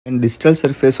And distal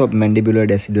surface of mandibular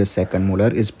deciduous second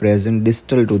molar is present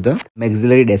distal to the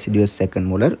maxillary deciduous second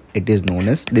molar. It is known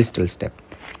as distal step.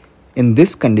 In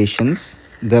these conditions,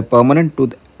 the permanent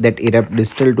tooth that erupt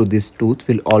distal to this tooth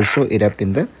will also erupt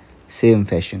in the same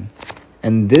fashion,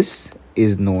 and this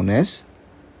is known as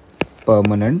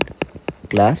permanent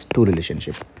class 2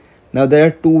 relationship. Now there are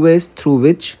two ways through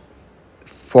which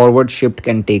forward shift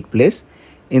can take place.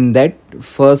 In that,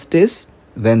 first is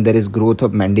when there is growth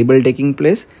of mandible taking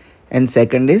place, and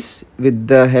second is with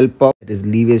the help of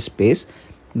leeway space,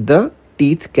 the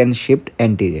teeth can shift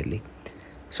anteriorly.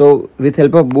 So with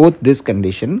help of both this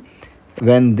condition,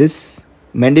 when this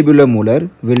mandibular molar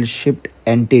will shift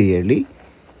anteriorly,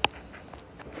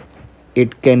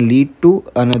 it can lead to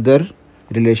another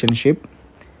relationship,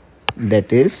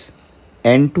 that is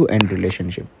end to end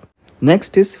relationship.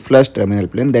 Next is flush terminal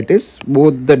plane, that is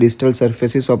both the distal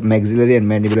surfaces of maxillary and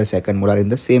mandibular second molar in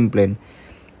the same plane.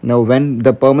 Now when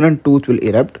the permanent tooth will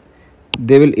erupt,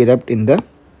 they will erupt in the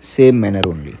same manner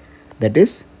only, that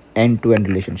is end to end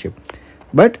relationship.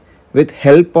 But with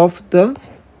help of the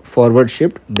forward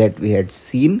shift that we had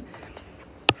seen,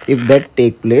 if that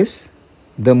take place,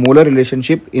 the molar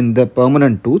relationship in the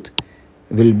permanent tooth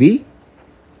will be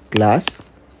class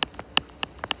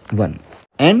 1.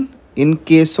 And in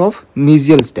case of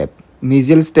mesial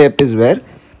step is where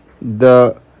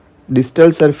the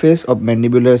distal surface of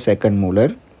mandibular second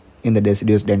molar in the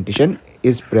deciduous dentition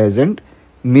is present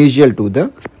mesial to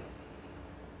the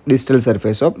distal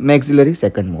surface of maxillary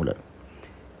second molar.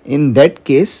 In that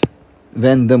case,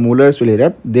 when the molars will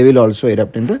erupt, they will also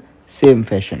erupt in the same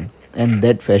fashion, and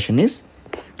that fashion is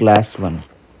class 1.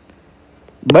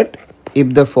 But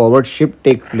if the forward shift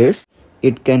take place,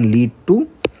 it can lead to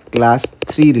class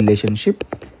 3 relationship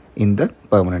in the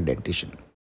permanent dentition.